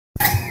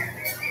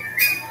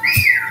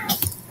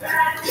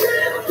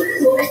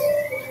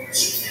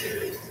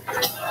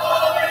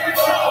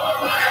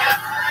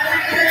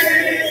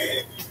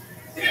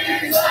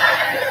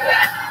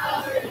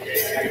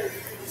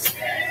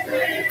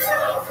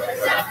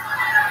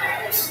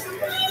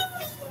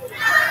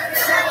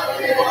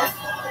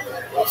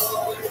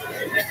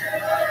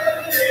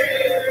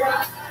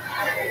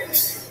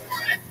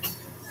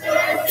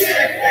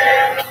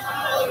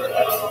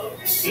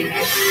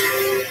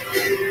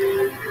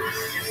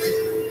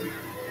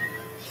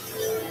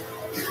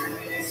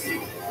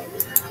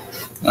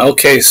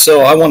Okay,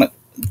 so I want to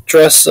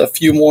address a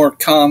few more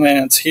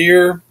comments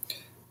here,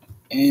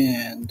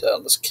 and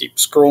let's keep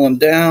scrolling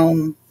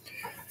down.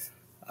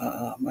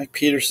 Mike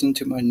Peterson,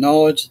 to my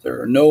knowledge,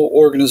 there are no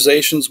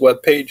organizations,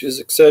 web pages,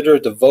 etc.,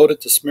 devoted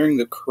to smearing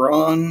the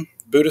Quran,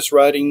 Buddhist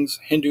writings,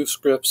 Hindu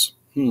scripts.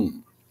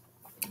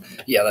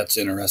 Yeah, that's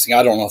interesting.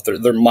 I don't know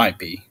if there might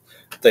be.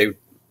 They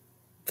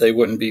they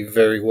wouldn't be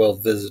very well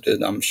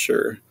visited, I'm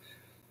sure,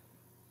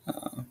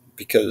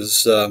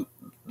 because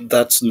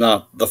that's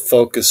not the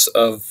focus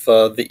of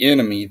the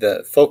enemy.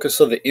 The focus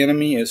of the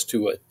enemy is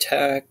to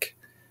attack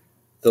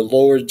the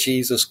Lord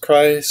Jesus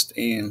Christ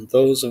and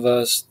those of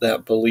us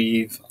that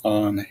believe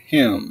on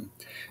Him.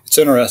 It's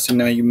interesting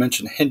now you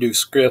mentioned Hindu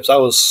scripts. I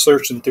was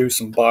searching through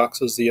some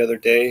boxes the other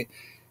day,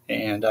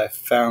 and I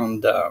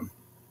found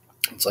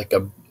it's like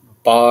a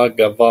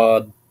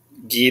Bhagavad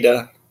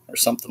Gita or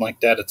something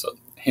like that. It's a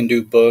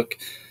Hindu book.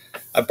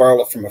 I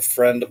borrowed it from a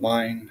friend of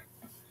mine.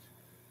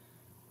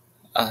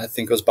 I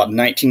think it was about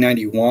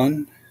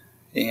 1991,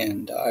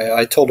 and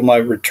I told him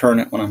I'd return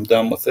it when I'm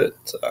done with it.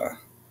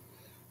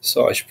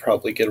 So I should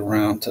probably get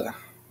around to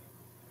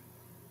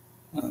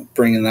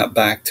bringing that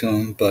back to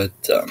him.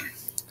 But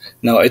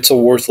no, it's a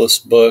worthless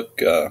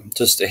book.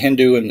 Just the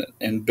Hindu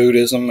and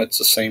Buddhism, it's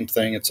the same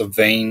thing. It's a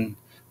vain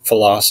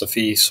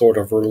philosophy sort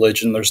of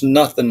religion. There's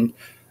nothing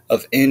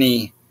of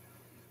any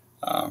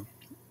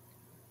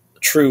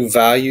true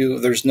value.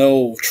 There's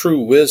no true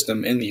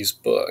wisdom in these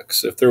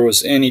books. If there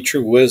was any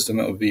true wisdom,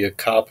 it would be a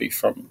copy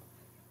from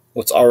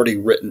what's already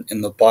written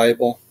in the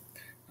Bible.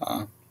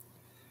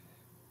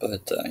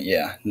 But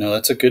yeah, no,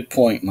 that's a good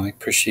point, Mike.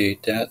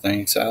 Appreciate that.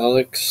 Thanks,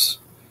 Alex.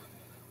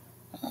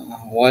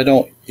 Why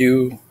don't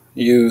you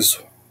use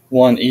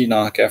 1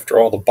 Enoch? After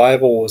all, the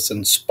Bible was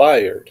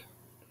inspired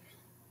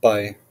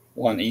by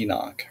 1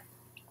 Enoch.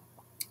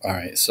 All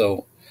right,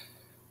 so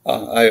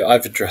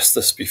I've addressed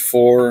this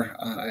before.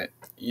 I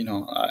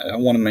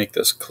want to make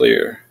this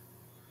clear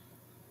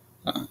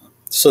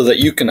so that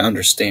you can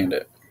understand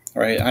it,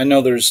 right? I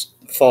know there's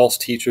false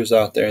teachers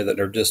out there that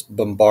are just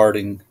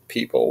bombarding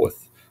people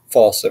with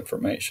false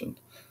information.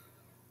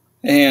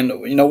 And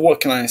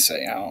what can I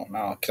say? I don't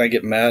know. Can I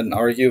get mad and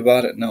argue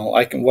about it? No.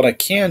 What I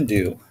can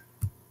do,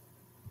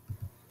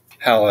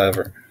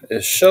 however,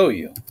 is show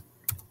you,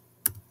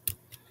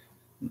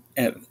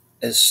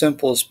 as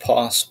simple as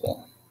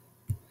possible,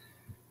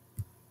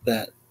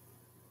 that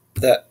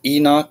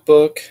Enoch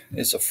book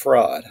is a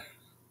fraud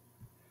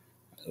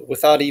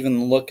without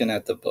even looking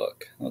at the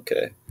book.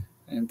 Okay,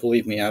 and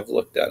believe me, I've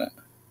looked at it,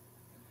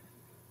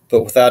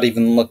 but without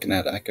even looking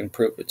at it, I can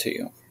prove it to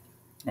you.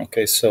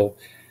 Okay, so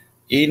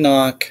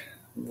Enoch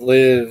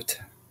lived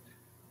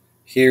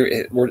here.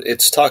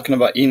 It's talking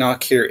about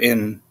Enoch here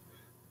in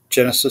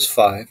Genesis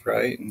 5,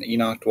 right? And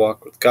Enoch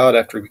walked with God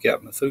after he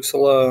begat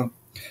Methuselah.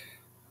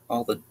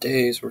 All the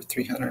days were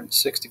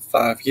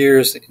 365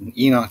 years, and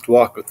Enoch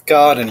walked with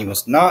God, and he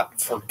was not,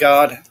 for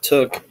God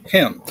took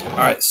him. All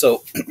right,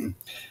 so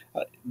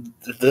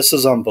this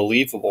is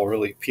unbelievable,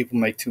 really. People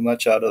make too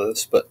much out of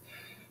this, but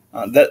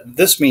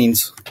this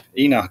means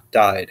Enoch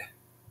died.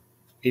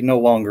 He no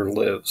longer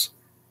lives.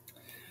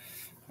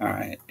 All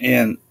right,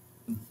 and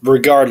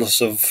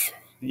regardless of,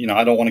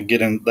 I don't want to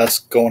get in, that's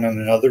going in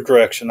another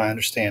direction. I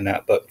understand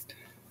that, but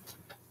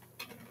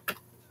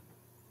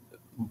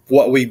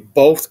what we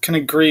both can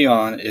agree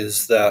on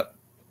is that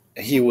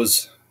he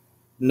was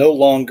no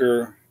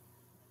longer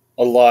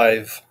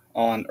alive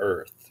on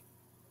earth.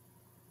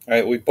 All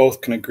right, we both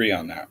can agree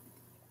on that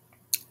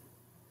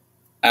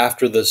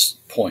after this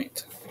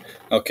point.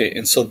 Okay,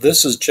 and so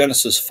this is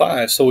Genesis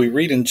 5. So we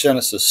read in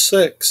Genesis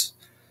 6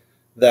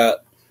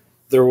 that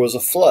there was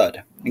a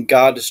flood, and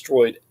God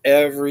destroyed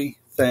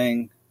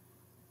everything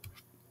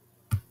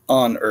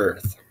on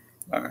earth.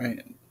 All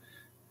right,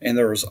 and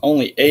there was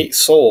only 8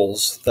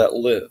 souls that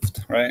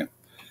lived, right?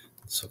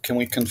 So can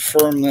we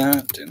confirm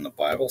that in the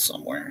Bible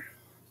somewhere?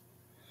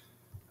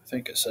 I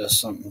think it says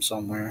something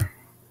somewhere.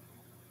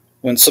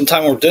 When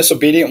sometime we're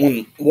disobedient,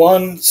 when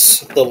once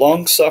the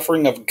long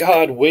suffering of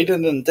God waited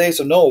in the days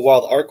of Noah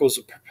while the ark was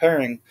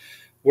preparing,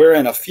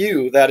 wherein a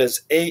few, that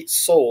is 8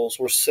 souls,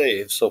 were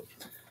saved. So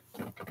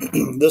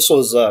this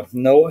was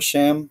Noah,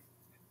 Shem,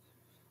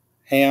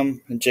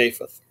 Ham, and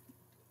Japheth,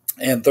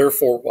 and their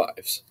 4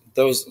 wives.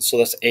 So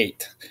that's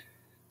 8.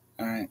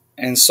 All right,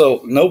 and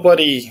so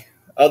nobody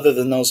other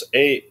than those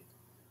 8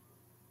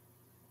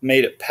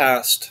 made it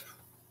past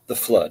the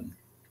flood.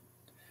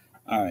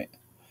 All right.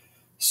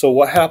 So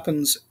what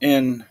happens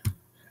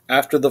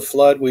after the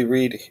flood? We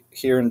read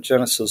here in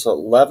Genesis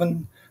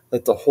 11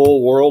 that the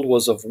whole world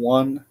was of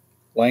one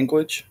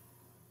language,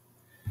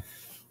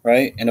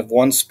 right, and of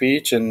one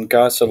speech, and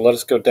God said, "Let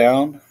us go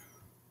down."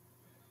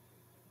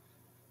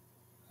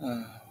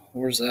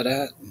 Where's that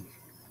at?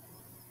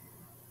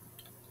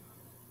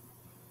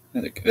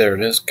 There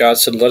it is. God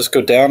said, "Let us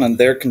go down and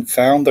there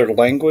confound their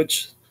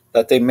language,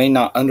 that they may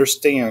not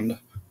understand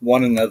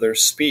one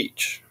another's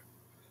speech."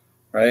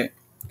 Right?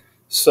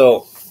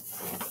 So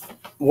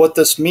what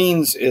this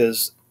means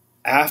is,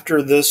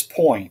 after this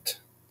point,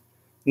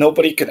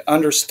 nobody could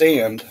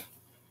understand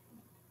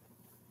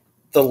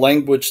the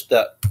language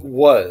that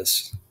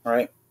was,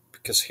 right?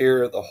 Because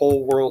here the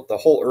whole world, the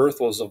whole earth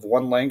was of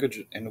one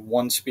language and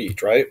one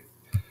speech, right?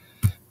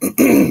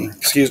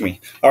 Excuse me.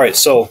 All right,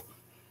 so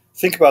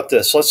think about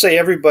this. Let's say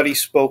everybody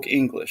spoke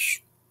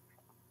English.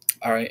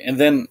 All right, and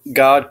then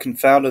God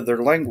confounded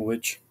their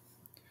language.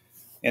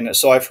 And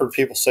so I've heard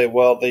people say,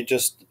 well,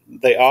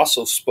 they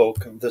also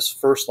spoke this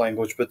first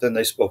language, but then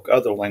they spoke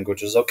other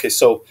languages. Okay,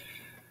 so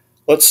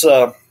let's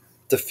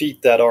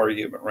defeat that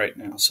argument right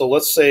now. So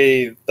let's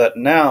say that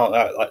now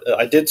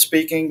I did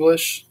speak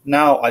English.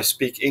 Now I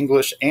speak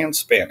English and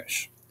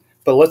Spanish.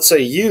 But let's say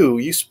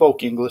you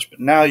spoke English,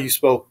 but now you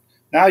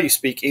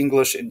speak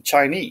English and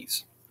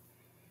Chinese.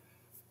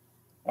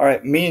 All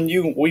right, me and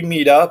you, we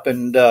meet up,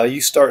 and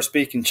you start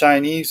speaking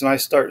Chinese, and I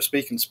start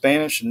speaking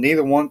Spanish, and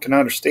neither one can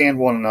understand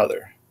one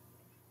another,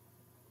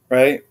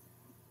 right?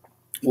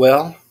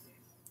 Well,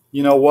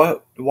 you know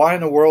what? Why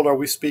in the world are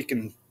we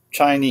speaking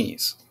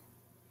Chinese?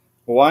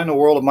 Why in the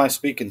world am I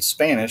speaking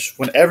Spanish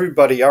when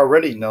everybody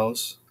already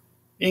knows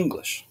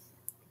English?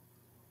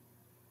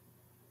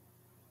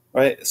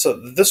 Right? So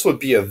this would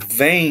be a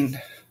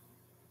vain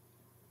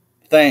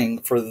thing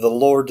for the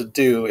Lord to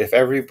do if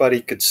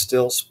everybody could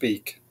still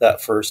speak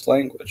that first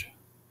language.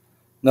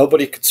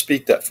 Nobody could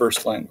speak that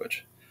first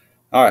language.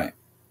 All right.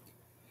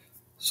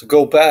 So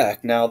go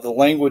back. Now, the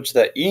language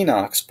that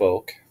Enoch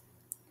spoke,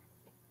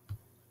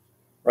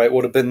 right,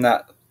 would have been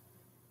that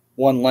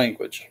one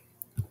language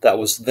that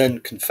was then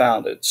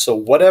confounded. So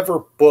whatever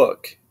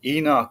book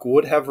Enoch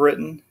would have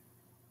written,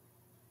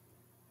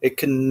 it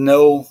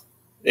cannot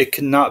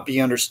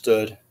be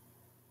understood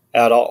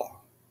at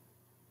all.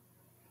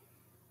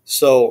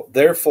 So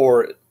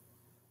therefore,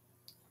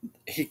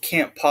 he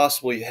can't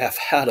possibly have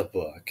had a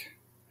book.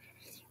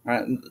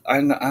 Right?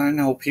 I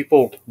know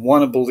people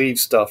want to believe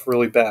stuff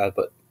really bad,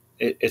 but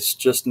it's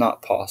just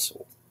not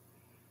possible.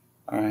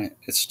 All right,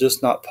 it's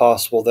just not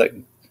possible that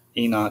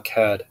Enoch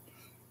had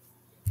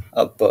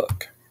a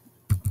book.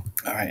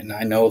 All right, and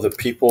I know that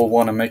people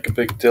want to make a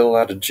big deal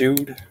out of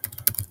Jude.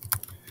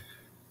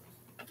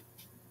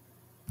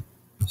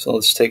 So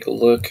let's take a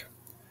look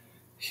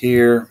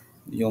here.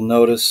 You'll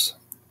notice.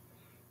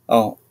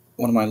 Oh,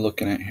 what am I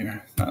looking at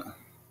here?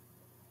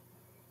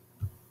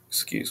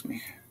 Excuse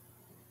me.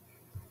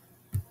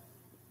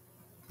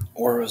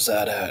 Where was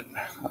that at?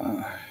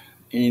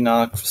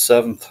 Enoch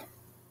 7th.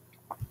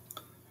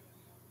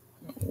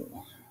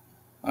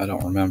 I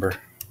don't remember.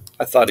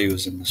 I thought he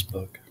was in this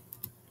book.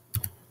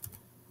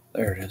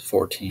 There it is,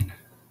 14.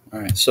 All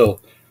right, so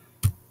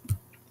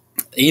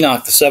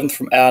Enoch the 7th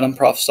from Adam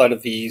prophesied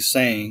of these,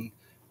 saying,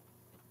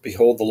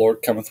 behold, the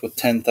Lord cometh with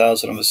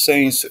 10,000 of his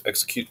saints to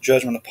execute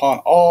judgment upon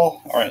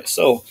all. All right,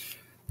 so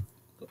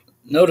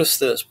notice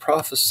this: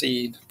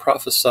 prophesied,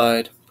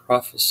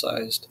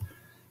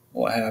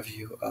 what have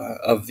you,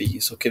 of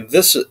these. Okay,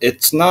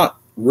 it's not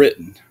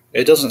written.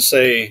 It doesn't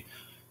say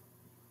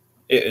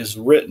it is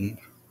written.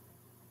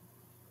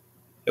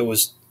 It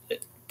was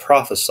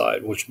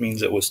prophesied, which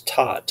means it was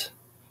taught.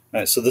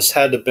 All right, so this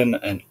had to have been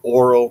an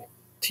oral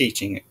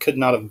teaching. It could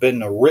not have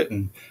been a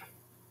written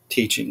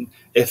teaching.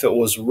 If it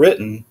was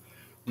written,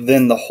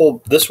 then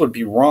this would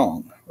be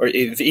wrong. Or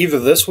either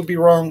this would be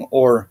wrong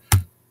or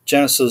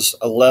Genesis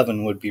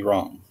 11 would be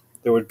wrong.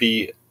 There would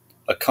be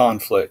a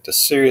conflict, a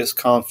serious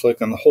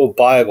conflict, and the whole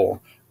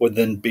Bible would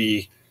then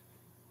be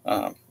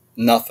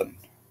nothing,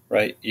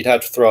 right? You'd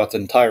have to throw out the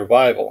entire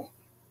Bible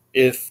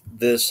if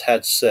this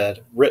had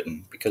said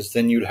written, because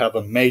then you'd have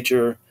a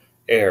major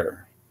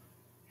error,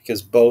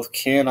 because both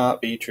cannot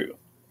be true.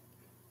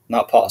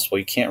 Not possible.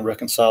 You can't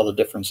reconcile the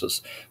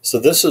differences. So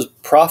this is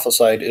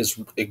prophesied is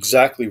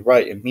exactly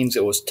right. It means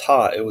it was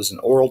taught. It was an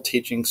oral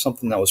teaching,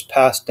 something that was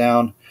passed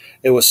down.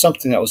 It was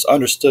something that was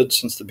understood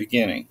since the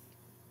beginning.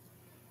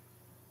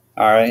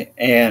 All right,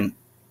 and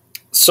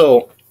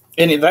so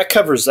that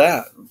covers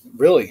that,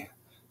 really.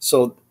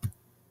 So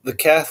the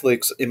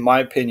Catholics, in my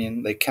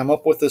opinion, they come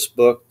up with this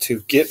book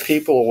to get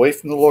people away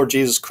from the Lord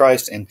Jesus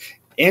Christ and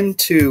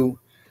into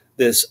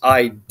this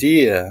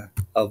idea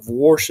of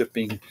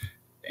worshiping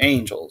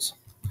angels.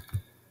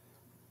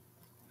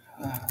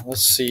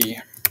 Let's see.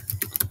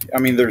 I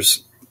mean,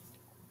 there's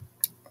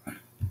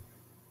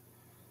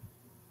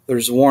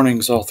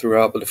warnings all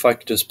throughout, but if I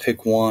could just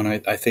pick one,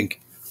 I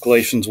think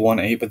Galatians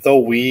 1:8. But though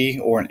we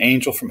or an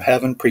angel from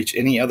heaven preach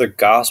any other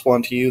gospel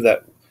unto you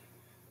that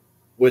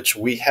which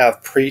we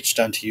have preached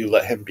unto you,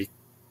 let him be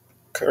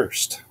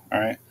cursed. All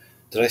right.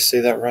 Did I say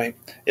that right?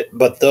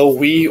 But though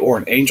we or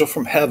an angel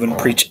from heaven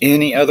preach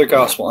any other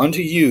gospel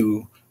unto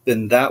you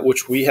than that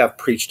which we have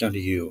preached unto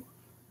you,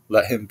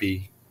 let him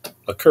be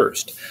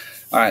accursed.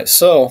 All right,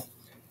 so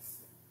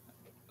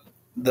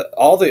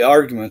all the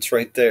arguments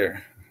right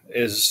there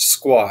is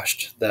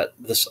squashed. That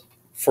this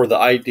for the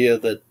idea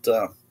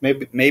that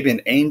maybe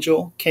an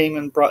angel came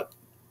and brought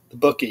the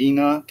book of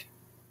Enoch,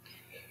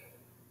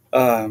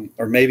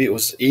 or maybe it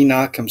was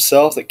Enoch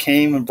himself that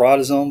came and brought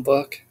his own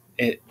book.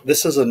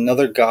 This is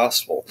another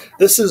gospel.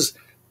 This is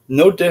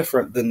no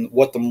different than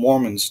what the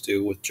Mormons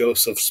do with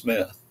Joseph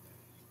Smith.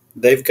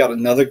 They've got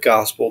another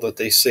gospel that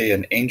they say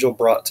an angel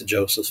brought to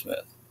Joseph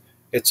Smith.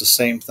 It's the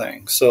same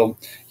thing. So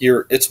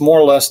it's more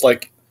or less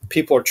like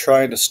people are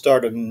trying to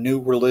start a new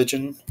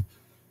religion.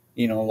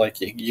 Like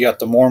you got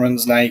the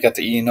Mormons, now you got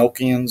the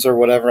Enochians or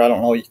whatever. I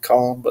don't know what you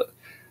call them, but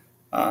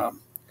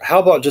how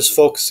about just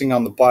focusing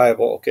on the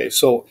Bible? Okay,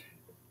 so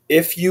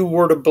if you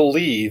were to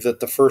believe that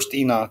the first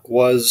Enoch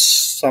was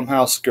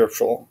somehow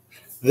scriptural,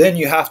 then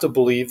you have to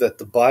believe that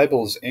the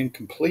Bible is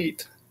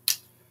incomplete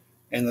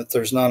and that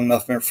there's not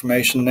enough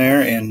information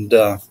there, and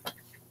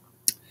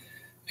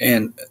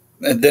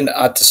then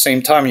at the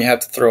same time you have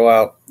to throw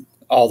out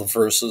all the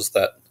verses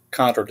that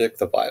contradict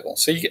the Bible.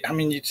 So you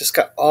just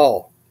got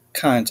all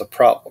kinds of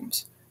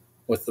problems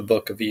with the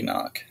book of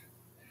Enoch.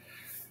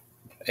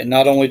 And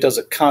not only does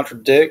it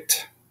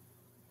contradict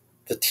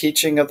the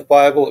teaching of the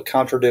Bible, it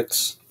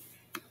contradicts,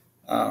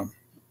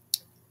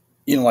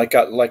 like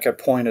I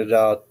pointed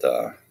out,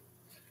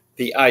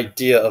 the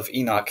idea of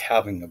Enoch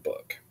having a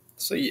book.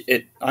 So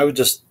I would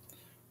just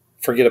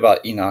forget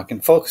about Enoch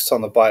and focus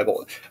on the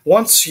Bible.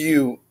 Once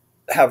you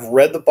have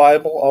read the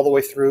Bible all the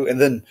way through and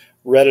then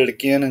read it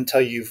again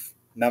until you've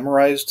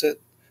memorized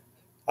it,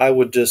 I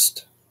would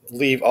just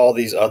leave all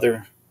these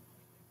other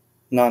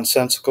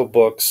nonsensical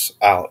books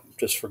out.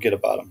 Just forget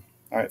about them.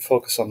 All right,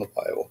 focus on the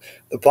Bible.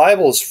 The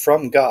Bible is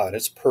from God.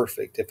 It's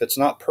perfect. If it's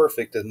not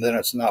perfect, then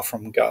it's not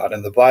from God.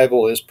 And the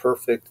Bible is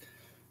perfect.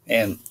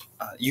 And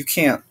you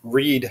can't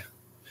read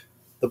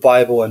the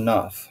Bible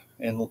enough.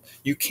 And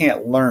you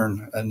can't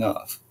learn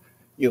enough.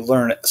 You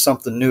learn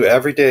something new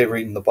every day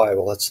reading the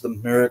Bible. That's the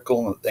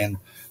miracle and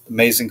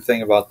amazing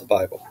thing about the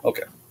Bible.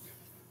 Okay.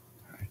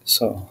 All right,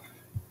 so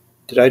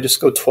did I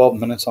just go 12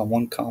 minutes on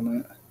one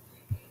comment?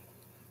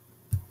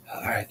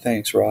 All right,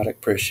 thanks, Roddick.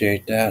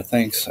 Appreciate that.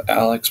 Thanks,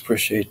 Alex.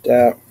 Appreciate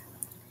that.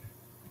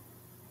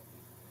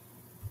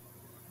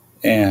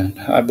 And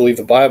I believe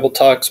the Bible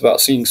talks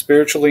about seeing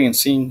spiritually and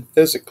seeing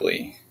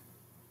physically.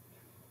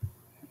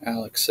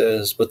 Alex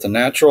says, but the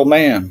natural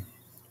man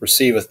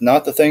receiveth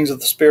not the things of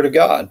the Spirit of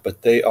God,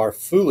 but they are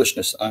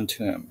foolishness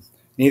unto him.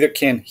 Neither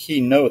can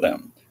he know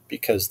them,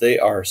 because they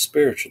are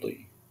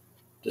spiritually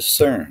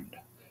discerned.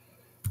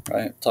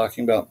 Right?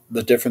 Talking about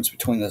the difference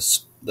between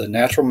the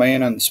natural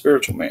man and the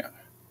spiritual man.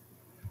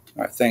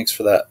 All right, thanks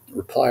for that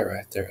reply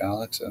right there,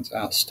 Alex. That's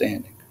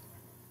outstanding.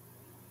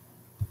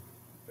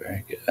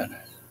 Very good.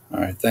 All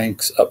right,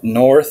 thanks. Up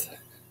north,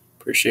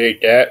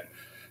 appreciate that.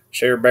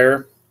 Share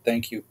Bear,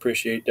 thank you,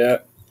 appreciate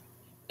that.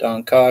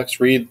 Don Cox,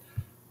 read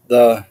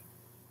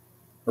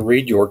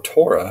your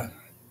Torah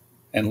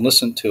and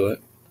listen to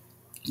it.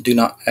 Do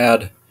not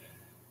add.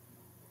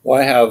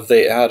 Why have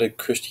they added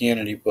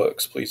Christianity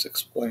books? Please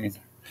explain.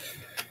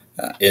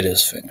 It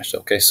is finished.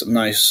 Okay, so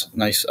nice.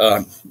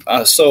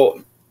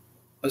 So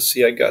let's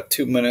see. I got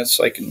 2 minutes.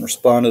 So I can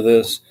respond to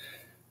this.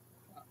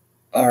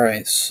 All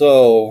right.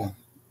 So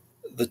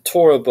the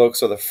Torah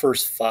books are the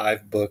first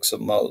 5 books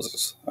of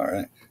Moses. All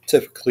right.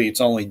 Typically,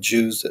 it's only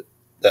Jews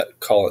that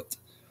call it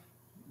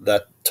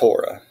that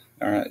Torah.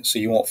 All right. So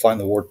you won't find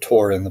the word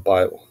Torah in the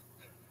Bible.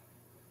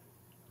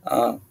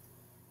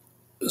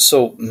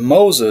 So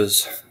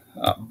Moses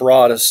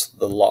brought us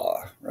the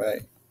law,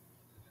 right?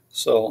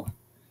 So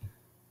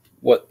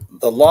what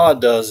the law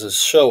does is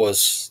show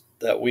us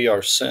that we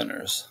are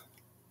sinners.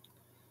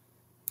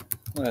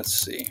 Let's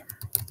see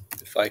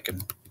if I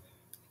can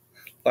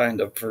find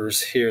a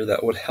verse here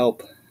that would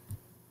help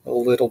a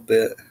little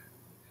bit.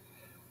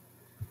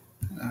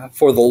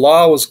 For the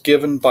law was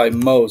given by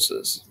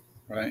Moses,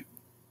 right?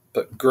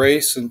 But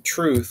grace and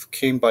truth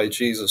came by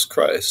Jesus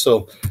Christ.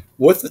 So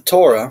with the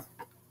Torah,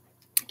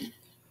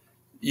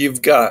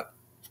 you've got,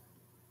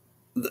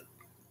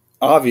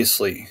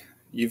 obviously,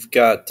 you've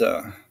got,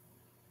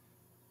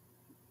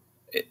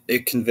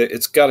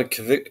 it's got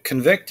to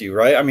convict you,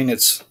 right? I mean,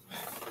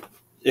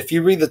 if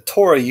you read the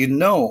Torah, you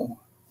know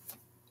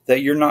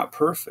that you're not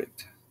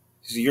perfect.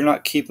 You're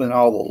not keeping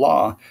all the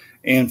law.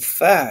 In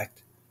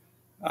fact,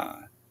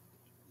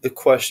 the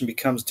question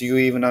becomes, do you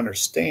even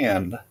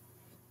understand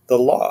the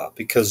law?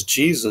 Because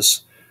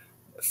Jesus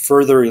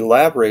further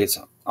elaborates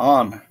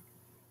on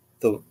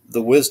the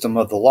wisdom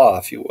of the law,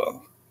 if you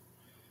will,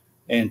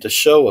 and to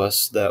show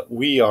us that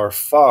we are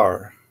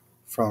far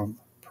from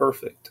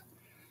perfect.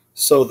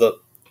 So the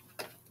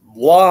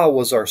law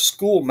was our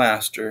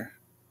schoolmaster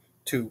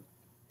to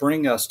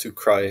bring us to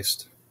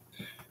Christ.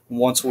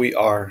 Once we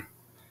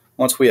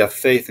have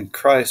faith in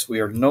Christ, we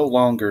are no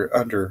longer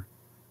under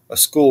a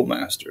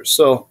schoolmaster.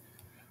 So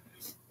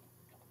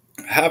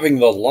having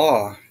the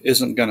law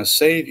isn't going to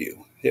save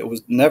you. It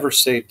was never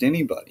saved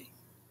anybody.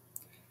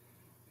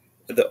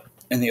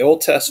 In the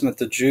Old Testament,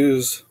 the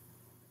Jews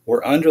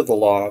were under the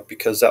law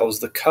because that was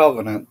the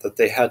covenant that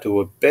they had to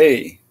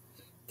obey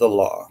the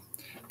law.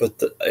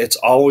 But it's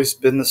always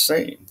been the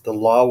same. The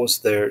law was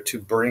there to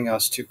bring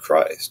us to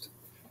Christ.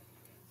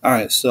 All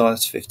right, so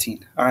that's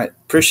 15. All right,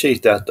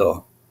 appreciate that,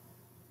 though.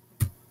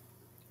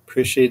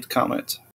 Appreciate the comments.